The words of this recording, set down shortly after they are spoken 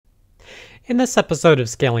In this episode of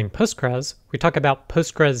Scaling Postgres, we talk about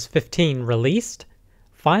Postgres 15 released,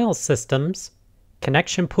 file systems,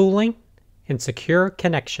 connection pooling, and secure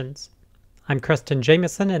connections. I'm Preston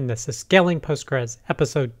Jamison, and this is Scaling Postgres,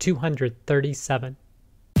 episode 237.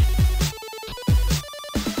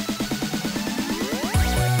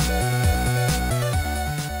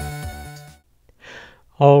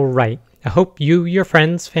 All right, I hope you, your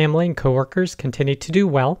friends, family, and coworkers continue to do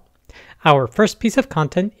well. Our first piece of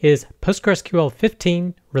content is PostgreSQL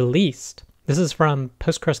 15 released. This is from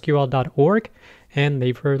postgresql.org, and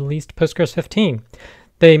they've released Postgres 15.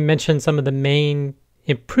 They mention some of the main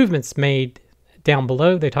improvements made down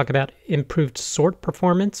below. They talk about improved sort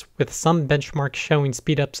performance with some benchmarks showing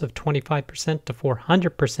speedups of 25% to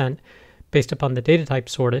 400% based upon the data type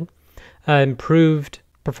sorted. Improved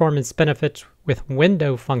performance benefits with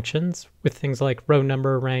window functions with things like row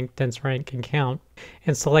number, rank, dense rank, and count.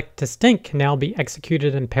 And select distinct can now be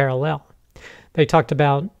executed in parallel. They talked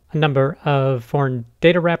about a number of foreign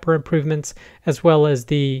data wrapper improvements, as well as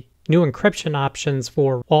the new encryption options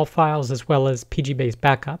for all files, as well as PG-based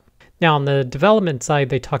backup. Now on the development side,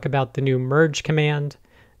 they talk about the new merge command,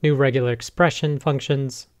 new regular expression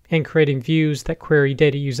functions, and creating views that query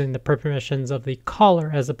data using the permissions of the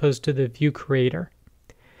caller as opposed to the view creator,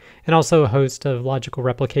 and also a host of logical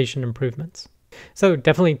replication improvements. So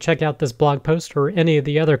definitely check out this blog post or any of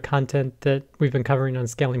the other content that we've been covering on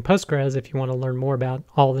Scaling Postgres if you want to learn more about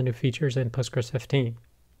all the new features in Postgres 15.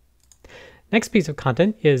 Next piece of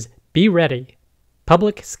content is Be Ready,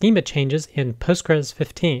 Public Schema Changes in Postgres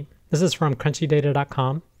 15. This is from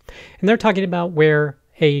crunchydata.com, and they're talking about where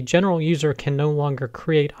a general user can no longer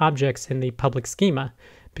create objects in the public schema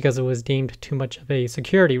because it was deemed too much of a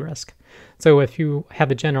security risk. So if you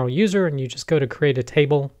have a general user and you just go to create a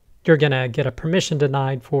table, you're going to get a permission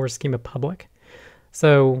denied for schema public.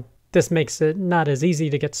 So this makes it not as easy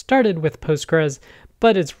to get started with Postgres,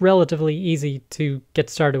 but it's relatively easy to get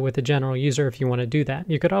started with a general user if you want to do that.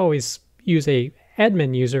 You could always use a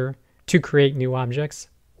admin user to create new objects,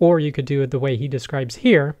 or you could do it the way he describes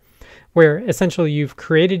here, where essentially you've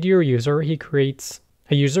created your user, he creates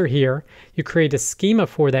a user here, you create a schema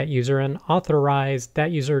for that user and authorize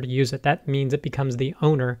that user to use it. That means it becomes the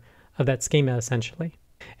owner of that schema essentially.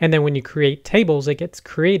 And then when you create tables, it gets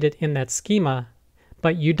created in that schema,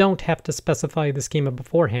 but you don't have to specify the schema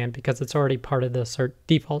beforehand because it's already part of the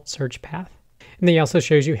default search path. And then he also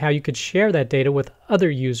shows you how you could share that data with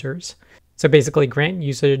other users. So basically grant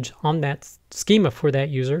usage on that schema for that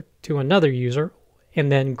user to another user,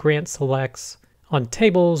 and then grant selects on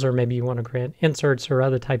tables, or maybe you want to grant inserts or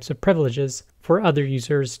other types of privileges for other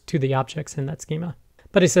users to the objects in that schema.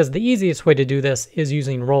 But he says the easiest way to do this is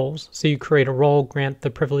using roles. So you create a role, grant the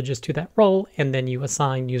privileges to that role, and then you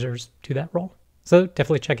assign users to that role. So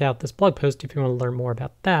definitely check out this blog post if you want to learn more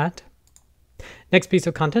about that. Next piece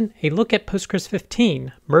of content, a look at Postgres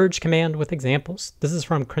 15, merge command with examples. This is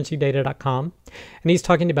from crunchydata.com, and he's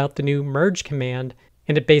talking about the new merge command,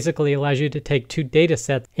 and it basically allows you to take two data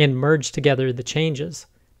sets and merge together the changes.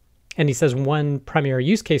 And he says one primary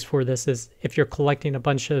use case for this is if you're collecting a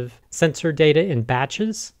bunch of sensor data in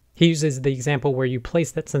batches. He uses the example where you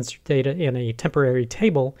place that sensor data in a temporary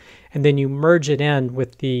table, and then you merge it in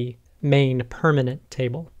with the main permanent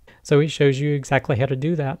table. So he shows you exactly how to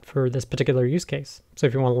do that for this particular use case. So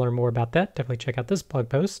if you want to learn more about that, definitely check out this blog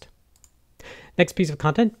post. Next piece of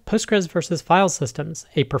content, Postgres versus file systems,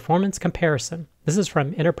 a performance comparison. This is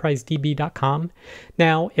from enterprisedb.com.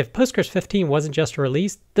 Now, if Postgres 15 wasn't just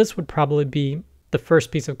released, this would probably be the first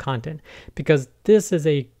piece of content, because this is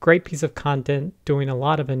a great piece of content doing a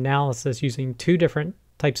lot of analysis using two different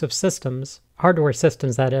types of systems, hardware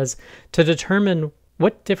systems that is, to determine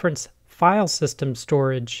what difference file system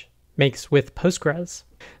storage makes with Postgres.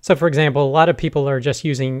 So for example, a lot of people are just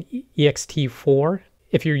using ext4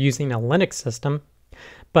 if you're using a Linux system,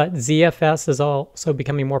 but ZFS is also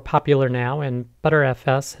becoming more popular now, and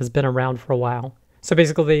Btrfs has been around for a while. So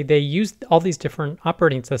basically they used all these different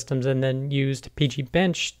operating systems and then used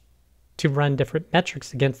pgbench to run different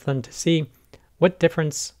metrics against them to see what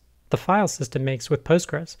difference the file system makes with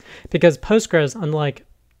Postgres. Because Postgres, unlike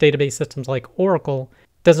database systems like Oracle,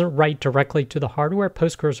 doesn't write directly to the hardware.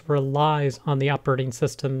 Postgres relies on the operating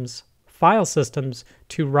system's file systems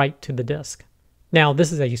to write to the disk. Now,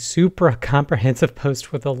 this is a super comprehensive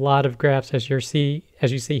post with a lot of graphs as you see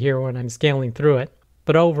here when I'm scaling through it.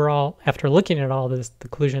 But overall, after looking at all this, the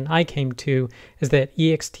conclusion I came to is that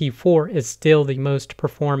ext4 is still the most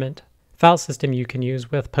performant file system you can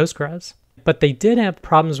use with Postgres. But they did have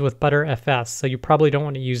problems with Btrfs, so you probably don't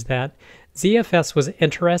want to use that. ZFS was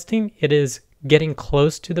interesting. It is getting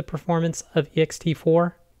close to the performance of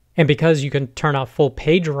ext4, And because you can turn off full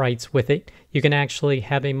page writes with it, you can actually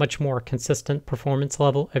have a much more consistent performance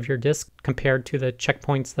level of your disk compared to the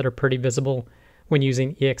checkpoints that are pretty visible when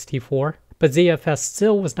using ext4. But ZFS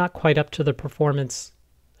still was not quite up to the performance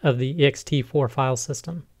of the ext4 file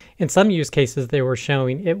system. In some use cases, they were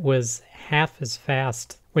showing it was half as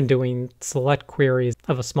fast when doing select queries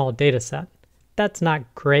of a small data set. That's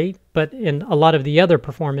not great, but in a lot of the other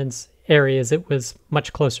performance areas, it was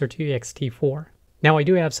much closer to ext4. Now, I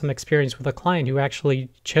do have some experience with a client who actually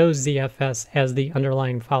chose ZFS as the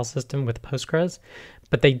underlying file system with Postgres,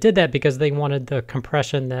 but they did that because they wanted the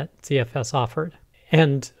compression that ZFS offered.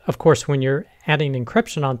 And of course, when you're adding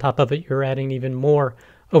encryption on top of it, you're adding even more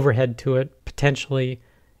overhead to it, potentially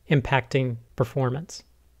impacting performance.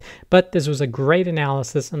 But this was a great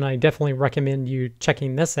analysis, and I definitely recommend you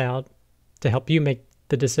checking this out to help you make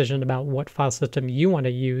the decision about what file system you want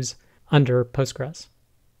to use under Postgres.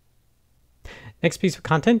 Next piece of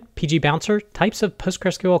content, pgbouncer, types of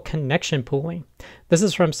PostgreSQL connection pooling. This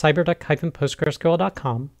is from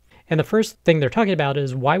cyberduck-postgresql.com. And the first thing they're talking about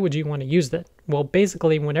is why would you want to use that? Well,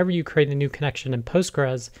 basically, whenever you create a new connection in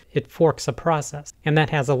Postgres, it forks a process, and that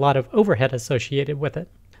has a lot of overhead associated with it.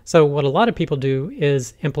 So what a lot of people do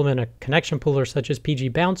is implement a connection pooler such as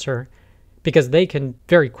pgbouncer, because they can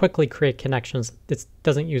very quickly create connections. It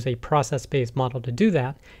doesn't use a process-based model to do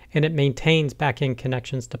that, and it maintains backend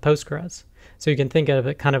connections to Postgres. So you can think of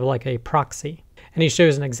it kind of like a proxy. And he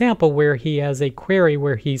shows an example where he has a query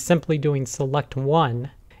where he's simply doing select one,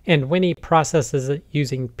 and when he processes it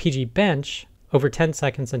using pgbench over 10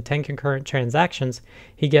 seconds and 10 concurrent transactions,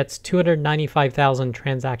 he gets 295,000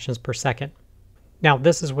 transactions per second. Now,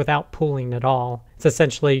 this is without pooling at all. It's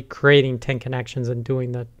essentially creating 10 connections and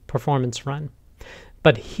doing the performance run.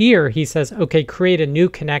 But here he says, okay, create a new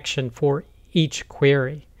connection for each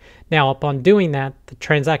query. Now, upon doing that, the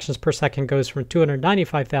transactions per second goes from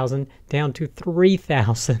 295,000 down to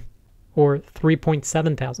 3,000 or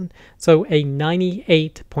 3.7 thousand. So a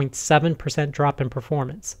 98.7% drop in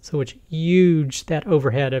performance. So it's huge, that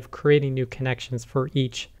overhead of creating new connections for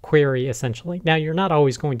each query, essentially. Now, you're not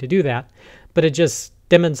always going to do that, but it just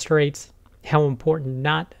demonstrates how important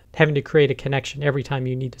not having to create a connection every time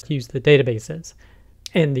you need to use the database is,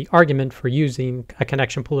 and the argument for using a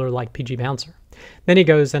connection pooler like pgbouncer. Then he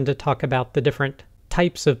goes in to talk about the different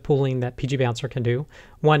types of pooling that pgbouncer can do.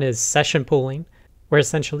 One is session pooling, where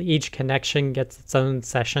essentially each connection gets its own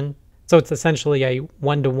session. So it's essentially a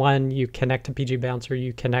one-to-one. You connect to pgbouncer,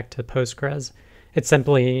 you connect to Postgres. It's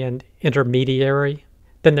simply an intermediary.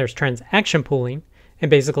 Then there's transaction pooling, and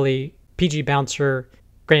basically pgbouncer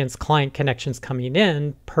grants client connections coming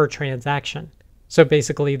in per transaction. So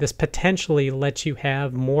basically this potentially lets you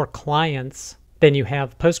have more clients than you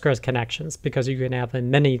have Postgres connections, because you can have a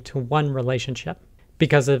many-to-one relationship.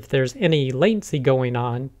 Because if there's any latency going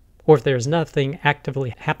on, or if there's nothing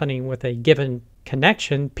actively happening with a given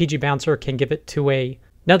connection, pgbouncer can give it to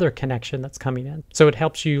another connection that's coming in. So it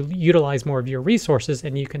helps you utilize more of your resources,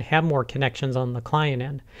 and you can have more connections on the client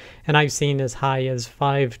end. And I've seen as high as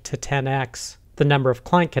 5 to 10x the number of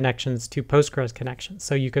client connections to Postgres connections.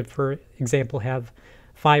 So you could, for example, have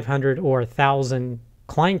 500 or 1,000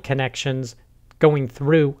 client connections going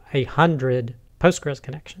through 100 Postgres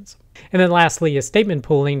connections. And then lastly is statement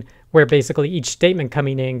pooling, where basically each statement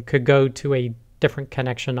coming in could go to a different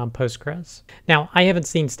connection on Postgres. Now, I haven't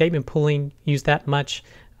seen statement pooling used that much.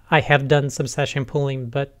 I have done some session pooling,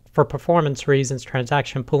 but for performance reasons,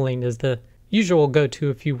 transaction pooling is the usual go-to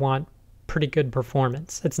if you want pretty good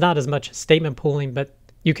performance. It's not as much as statement pooling, but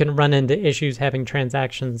you can run into issues having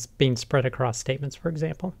transactions being spread across statements, for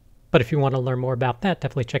example. But if you want to learn more about that,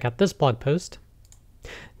 definitely check out this blog post.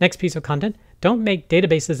 Next piece of content, don't make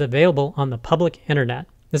databases available on the public internet.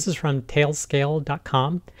 This is from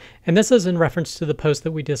tailscale.com, and this is in reference to the post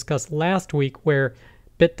that we discussed last week where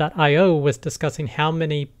bit.io was discussing how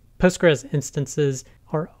many Postgres instances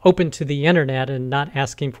are open to the internet and not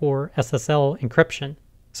asking for SSL encryption.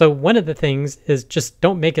 So one of the things is just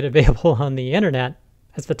don't make it available on the internet,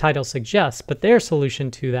 as the title suggests, but their solution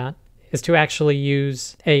to that is to actually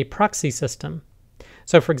use a proxy system.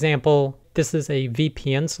 So for example, this is a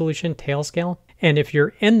VPN solution, Tailscale, and if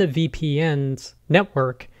you're in the VPN's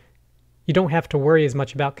network, you don't have to worry as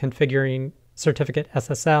much about configuring certificate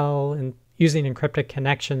SSL and using encrypted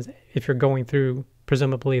connections if you're going through,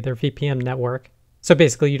 presumably, their VPN network. So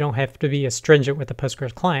basically, you don't have to be as stringent with the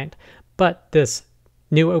Postgres client. But this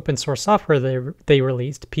new open source software they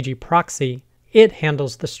released, pgproxy, it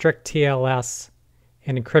handles the strict TLS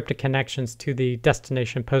and encrypted connections to the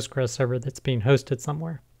destination Postgres server that's being hosted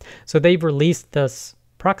somewhere. So they've released this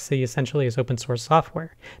proxy essentially is open source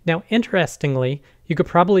software. Now, interestingly, you could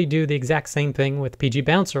probably do the exact same thing with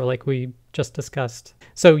pgbouncer like we just discussed.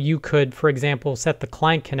 So you could, for example, set the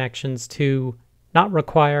client connections to not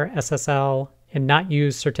require SSL and not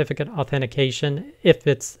use certificate authentication if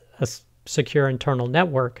it's a secure internal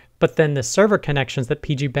network. But then the server connections that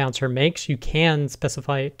pgbouncer makes, you can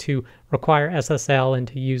specify it to require SSL and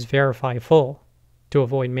to use verify full to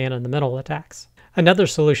avoid man-in-the-middle attacks. Another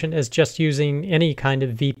solution is just using any kind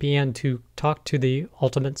of VPN to talk to the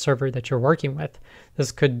ultimate server that you're working with.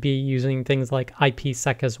 This could be using things like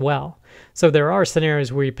IPsec as well. So there are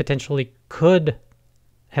scenarios where you potentially could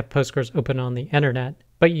have Postgres open on the internet,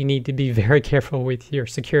 but you need to be very careful with your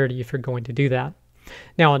security if you're going to do that.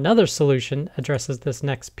 Now, another solution addresses this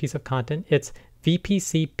next piece of content. It's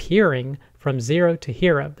VPC peering from zero to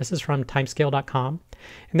hero. This is from timescale.com.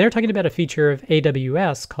 And they're talking about a feature of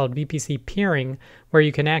AWS called VPC peering, where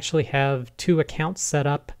you can actually have two accounts set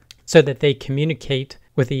up so that they communicate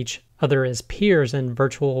with each other as peers in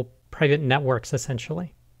virtual private networks,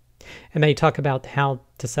 essentially. And they talk about how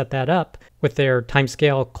to set that up with their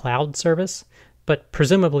Timescale cloud service, but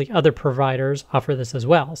presumably other providers offer this as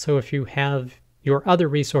well. So if you have your other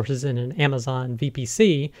resources in an Amazon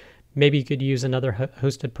VPC, maybe you could use another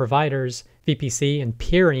hosted provider's VPC and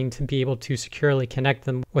peering to be able to securely connect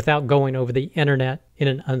them without going over the internet in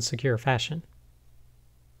an unsecure fashion.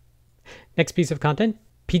 Next piece of content,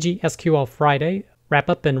 PGSQL Phriday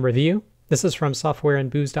Wrap-up and Review. This is from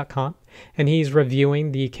softwareandbooze.com, and he's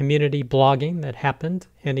reviewing the community blogging that happened,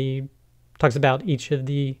 and he talks about each of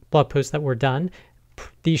the blog posts that were done.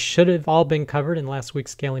 These should have all been covered in last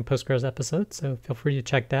week's Scaling Postgres episode, so feel free to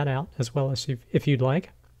check that out as well as if you'd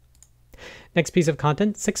like. Next piece of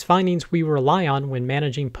content, 6 findings we rely on when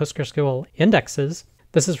managing PostgreSQL indexes.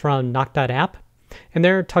 This is from knock.app, and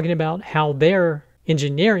they're talking about how their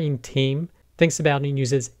engineering team thinks about and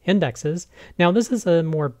uses indexes. Now, this is a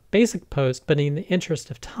more basic post, but in the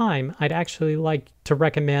interest of time, I'd actually like to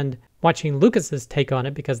recommend watching Lucas's take on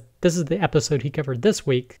it, because this is the episode he covered this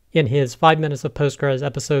week in his 5 Minutes of Postgres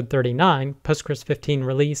episode 39, Postgres 15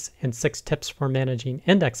 release and 6 tips for managing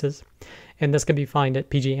indexes. And this can be found at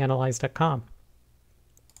pganalyze.com.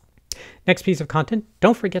 Next piece of content,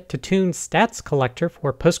 don't forget to tune stats collector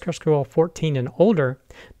for PostgreSQL 14 and older.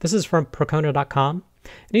 This is from procona.com.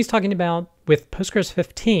 And he's talking about with Postgres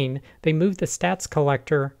 15, they moved the stats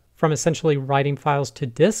collector from essentially writing files to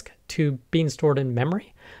disk to being stored in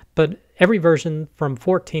memory. But every version from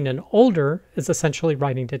 14 and older is essentially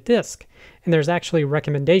writing to disk. And there's actually a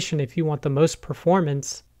recommendation if you want the most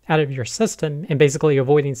performance out of your system and basically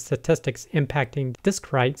avoiding statistics impacting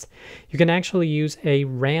disk writes, you can actually use a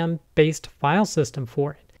RAM-based file system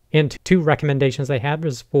for it. And 2 recommendations they have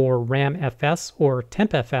is for RAM-FS or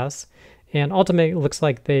TempFS. And ultimately, it looks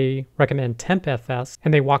like they recommend TempFS,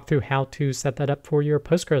 and they walk through how to set that up for your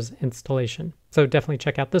Postgres installation. So definitely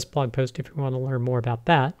check out this blog post if you want to learn more about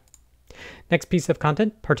that. Next piece of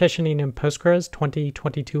content, Partitioning in Postgres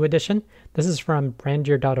 2022 edition. This is from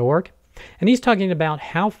brandier.org. And he's talking about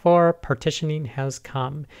how far partitioning has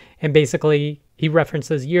come. And basically, he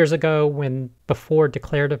references years ago when before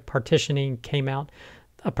declarative partitioning came out,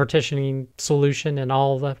 a partitioning solution and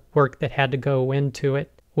all the work that had to go into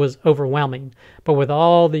it was overwhelming. But with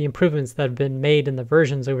all the improvements that have been made in the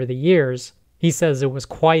versions over the years, he says it was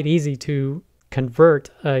quite easy to convert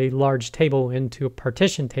a large table into a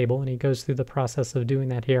partition table, and he goes through the process of doing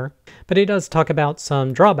that here. But he does talk about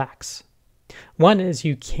some drawbacks. One is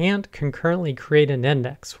you can't concurrently create an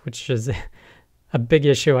index, which is a big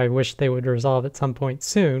issue I wish they would resolve at some point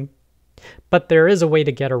soon. But there is a way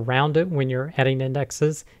to get around it when you're adding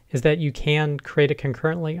indexes, is that you can create it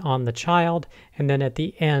concurrently on the child, and then at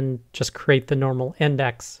the end, just create the normal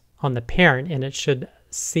index on the parent, and it should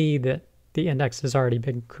see that the index has already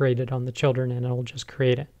been created on the children, and it'll just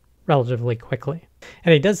create it relatively quickly.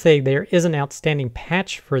 And he does say there is an outstanding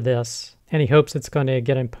patch for this, and he hopes it's going to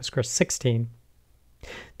get in Postgres 16.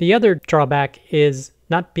 The other drawback is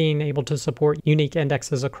not being able to support unique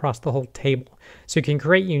indexes across the whole table. So you can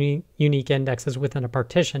create unique indexes within a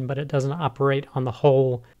partition, but it doesn't operate on the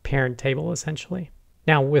whole parent table, essentially.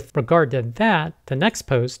 Now, with regard to that, the next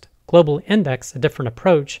post, Global Index, a different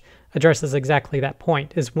approach, addresses exactly that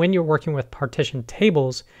point, is when you're working with partition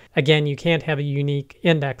tables, again, you can't have a unique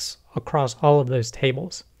index across all of those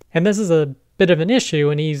tables. And this is a bit of an issue,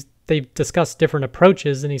 and they've discussed different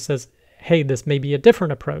approaches, and he says, hey, this may be a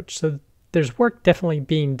different approach. So there's work definitely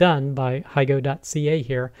being done by hygo.ca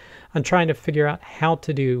here on trying to figure out how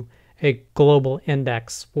to do a global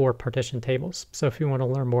index for partition tables. So if you want to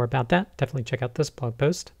learn more about that, definitely check out this blog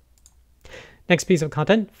post. Next piece of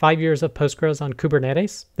content, 5 years of Postgres on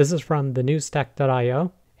Kubernetes. This is from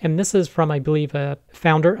thenewstack.io. And this is from, I believe, a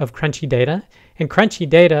founder of Crunchy Data. And Crunchy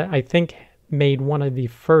Data, I think, made one of the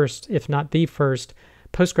first, if not the first,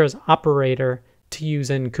 Postgres operator to use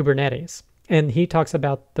in Kubernetes. And he talks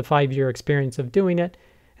about the 5-year experience of doing it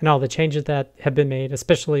and all the changes that have been made,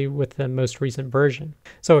 especially with the most recent version.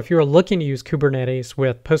 So if you're looking to use Kubernetes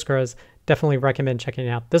with Postgres, definitely recommend checking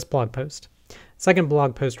out this blog post. Second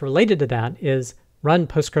blog post related to that is Run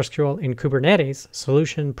PostgreSQL in Kubernetes,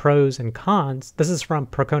 Solution, Pros, and Cons. This is from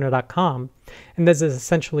Procona.com, and this is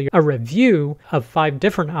essentially a review of 5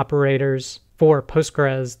 different operators for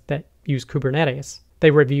Postgres that use Kubernetes.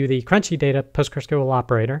 They review the Crunchy Data PostgreSQL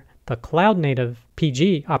operator, the Cloud Native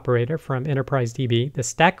PG operator from EnterpriseDB, the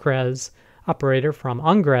StackRes operator from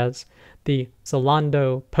Ongres, the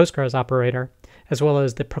Zalando Postgres operator, as well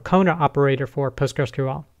as the Procona operator for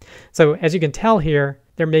PostgreSQL. So as you can tell here,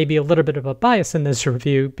 there may be a little bit of a bias in this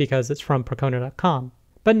review because it's from Procona.com.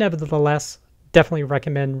 But nevertheless, definitely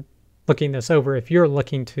recommend looking this over if you're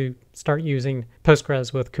looking to start using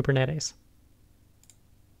Postgres with Kubernetes.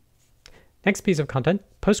 Next piece of content,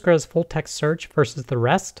 Postgres full text search versus the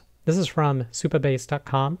rest. This is from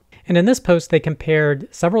supabase.com. And in this post, they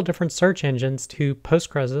compared several different search engines to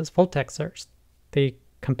Postgres' full text search. They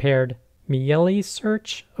compared Miele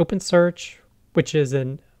Search, OpenSearch, which is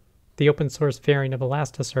in the open source variant of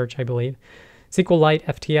Elasticsearch, I believe, SQLite,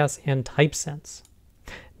 FTS, and TypeSense.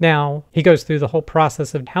 Now, he goes through the whole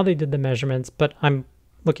process of how they did the measurements, but I'm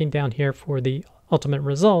looking down here for the ultimate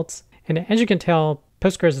results. And as you can tell,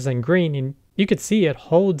 Postgres is in green, and you could see it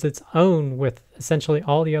holds its own with essentially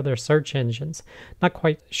all the other search engines. Not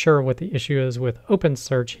quite sure what the issue is with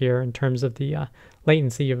OpenSearch here in terms of the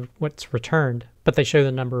latency of what's returned, but they show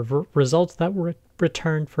the number of results that were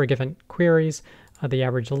returned for given queries, the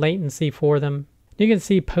average latency for them. You can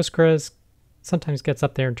see Postgres sometimes gets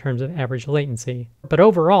up there in terms of average latency, but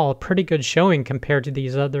overall, pretty good showing compared to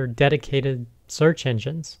these other dedicated search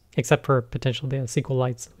engines, except for potentially the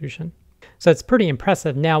SQLite solution. So it's pretty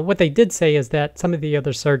impressive. Now, what they did say is that some of the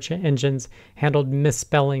other search engines handled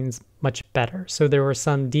misspellings much better. So there were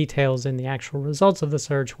some details in the actual results of the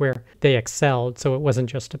search where they excelled, so it wasn't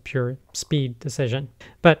just a pure speed decision.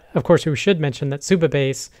 But of course, we should mention that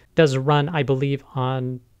Supabase does run, I believe,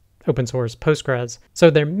 on open source Postgres. So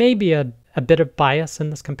there may be a bit of bias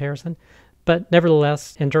in this comparison, but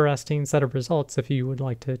nevertheless, interesting set of results if you would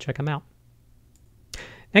like to check them out.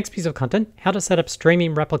 Next piece of content, how to set up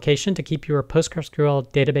streaming replication to keep your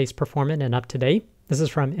PostgreSQL database performant and up to date. This is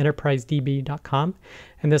from enterprisedb.com,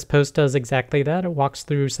 and this post does exactly that. It walks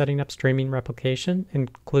through setting up streaming replication,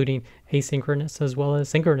 including asynchronous as well as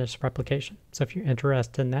synchronous replication. So if you're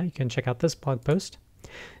interested in that, you can check out this blog post.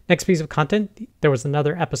 Next piece of content, there was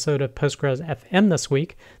another episode of Postgres FM this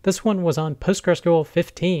week. This one was on PostgreSQL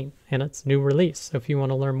 15 and its new release. So if you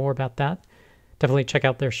want to learn more about that, definitely check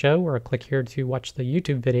out their show or click here to watch the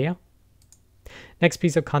YouTube video. Next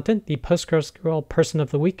piece of content, the PostgreSQL Person of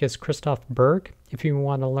the Week is Christoph Berg. If you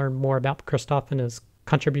want to learn more about Christoph and his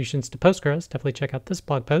contributions to Postgres, definitely check out this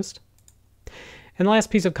blog post. And the last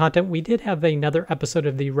piece of content, we did have another episode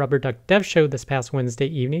of the Rubber Duck Dev Show this past Wednesday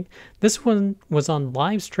evening. This one was on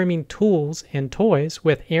live streaming tools and toys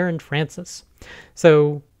with Aaron Francis.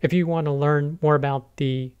 So if you want to learn more about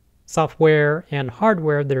the software and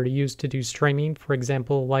hardware that are used to do streaming, for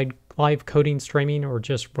example, live coding streaming or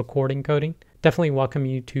just recording coding, definitely welcome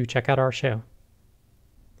you to check out our show.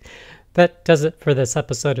 That does it for this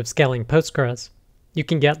episode of Scaling Postgres. You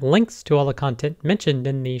can get links to all the content mentioned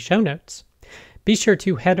in the show notes. Be sure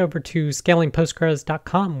to head over to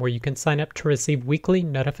scalingpostgres.com where you can sign up to receive weekly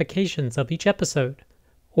notifications of each episode,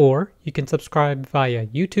 or you can subscribe via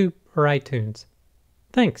YouTube or iTunes.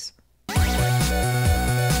 Thanks.